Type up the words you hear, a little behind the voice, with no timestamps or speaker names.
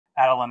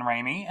Adalyn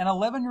Ramey, an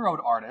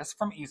 11-year-old artist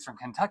from Eastern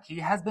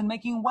Kentucky, has been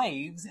making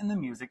waves in the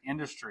music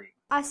industry.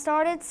 I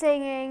started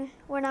singing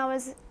when I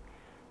was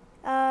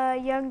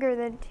younger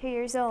than 2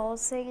 years old,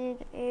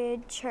 singing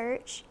in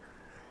church.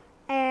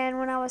 And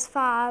when I was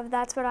 5,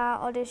 that's when I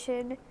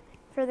auditioned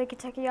for the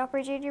Kentucky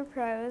Opry Junior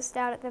Pros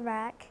down at the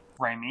MAC.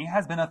 Ramey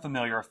has been a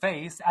familiar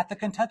face at the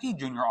Kentucky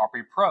Junior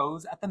Opry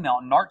Pros at the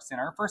Mountain Arts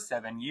Center for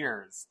 7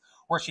 years,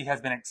 where she has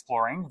been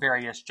exploring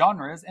various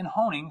genres and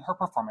honing her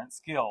performance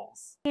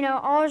skills. You know,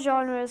 all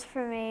genres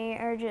for me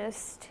are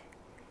just,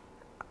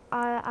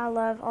 I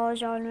love all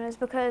genres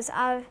because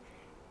I've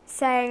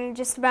sang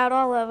just about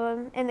all of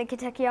them in the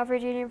Kentucky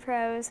Opry Junior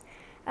Pros.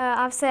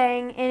 I've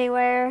sang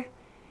anywhere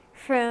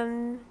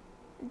from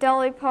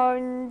Dolly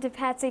Parton to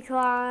Patsy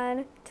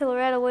Cline to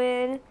Loretta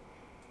Lynn.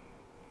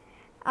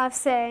 I've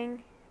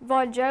sang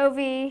Bon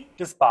Jovi.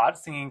 Despite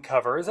singing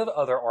covers of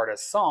other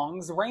artists'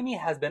 songs, Ramey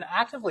has been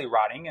actively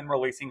writing and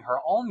releasing her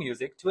own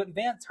music to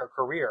advance her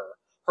career.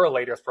 Her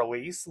latest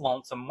release,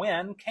 Lonesome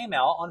Wind, came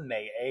out on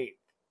May 8th.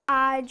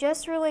 I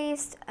just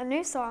released a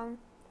new song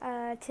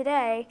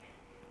today.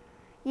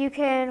 You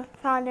can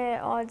find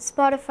it on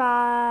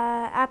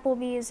Spotify, Apple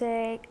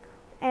Music,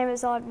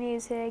 Amazon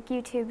Music,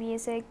 YouTube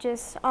Music,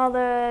 just all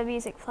the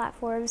music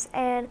platforms.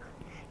 And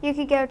you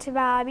can go to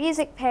my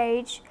music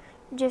page.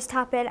 Just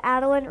type in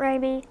Adalyn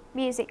Ramey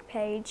music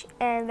page,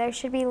 and there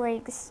should be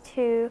links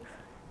to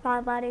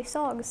find my new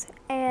songs.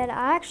 And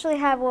I actually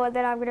have one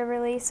that I'm going to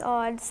release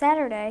on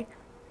Saturday,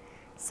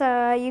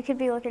 so you could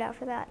be looking out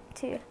for that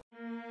too.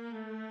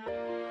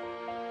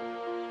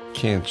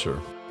 Cancer.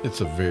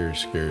 It's a very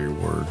scary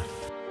word.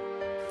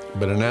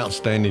 But an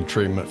outstanding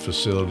treatment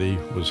facility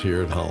was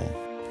here at home.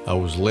 I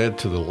was led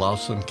to the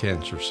Lawson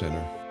Cancer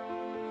Center.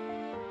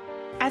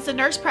 As a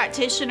nurse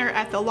practitioner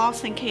at the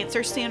Lawson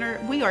Cancer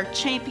Center, we are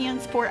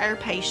champions for our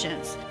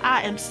patients.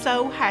 I am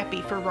so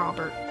happy for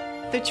Robert.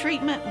 The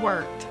treatment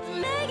worked.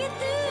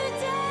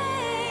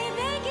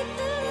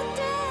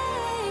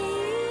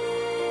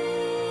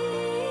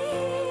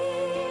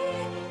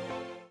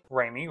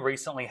 Ramey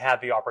recently had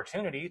the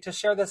opportunity to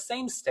share the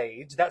same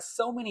stage that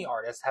so many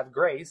artists have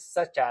graced,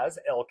 such as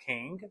Elle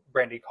King,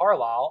 Brandi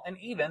Carlile, and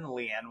even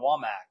Leanne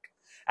Womack,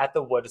 at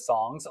the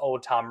Woodsong's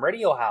Old Time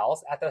Radio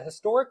House at the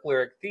historic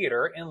Lyric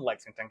Theater in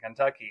Lexington,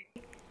 Kentucky.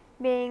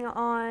 Being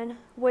on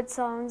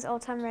Woodsong's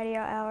Old Time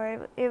Radio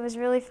Hour, it was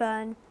really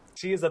fun.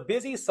 She is a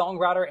busy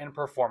songwriter and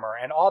performer,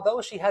 and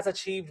although she has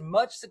achieved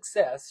much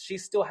success, she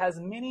still has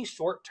many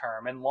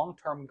short-term and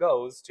long-term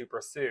goals to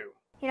pursue.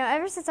 You know,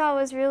 ever since I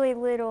was really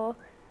little,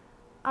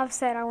 I've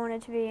said I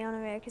wanted to be on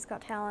America's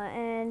Got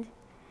Talent,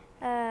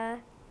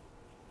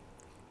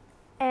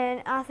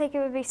 and I think it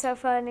would be so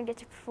fun to get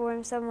to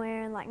perform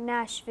somewhere in like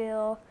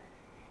Nashville.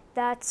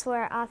 That's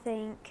where I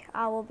think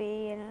I will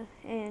be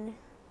in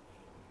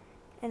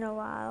a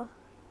while.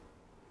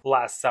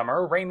 Last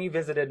summer, Ramey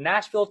visited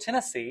Nashville,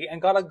 Tennessee,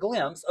 and got a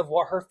glimpse of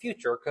what her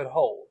future could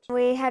hold.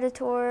 We had a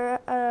tour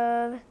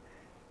of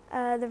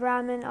the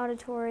Ryman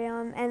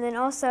Auditorium, and then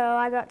also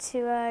I got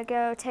to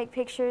go take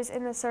pictures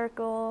in the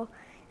circle,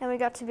 and we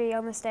got to be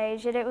on the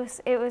stage, and it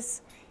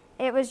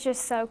was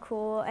just so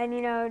cool. And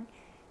you know,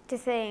 to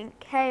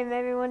think, hey,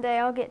 maybe one day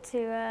I'll get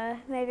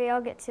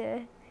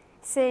to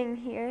sing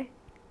here.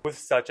 With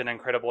such an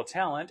incredible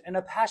talent and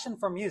a passion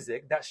for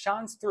music that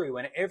shines through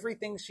in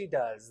everything she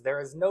does, there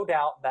is no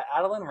doubt that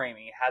Adalyn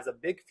Ramey has a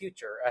big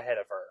future ahead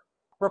of her.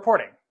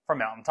 Reporting from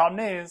Mountaintop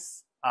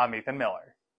News, I'm Ethan Miller.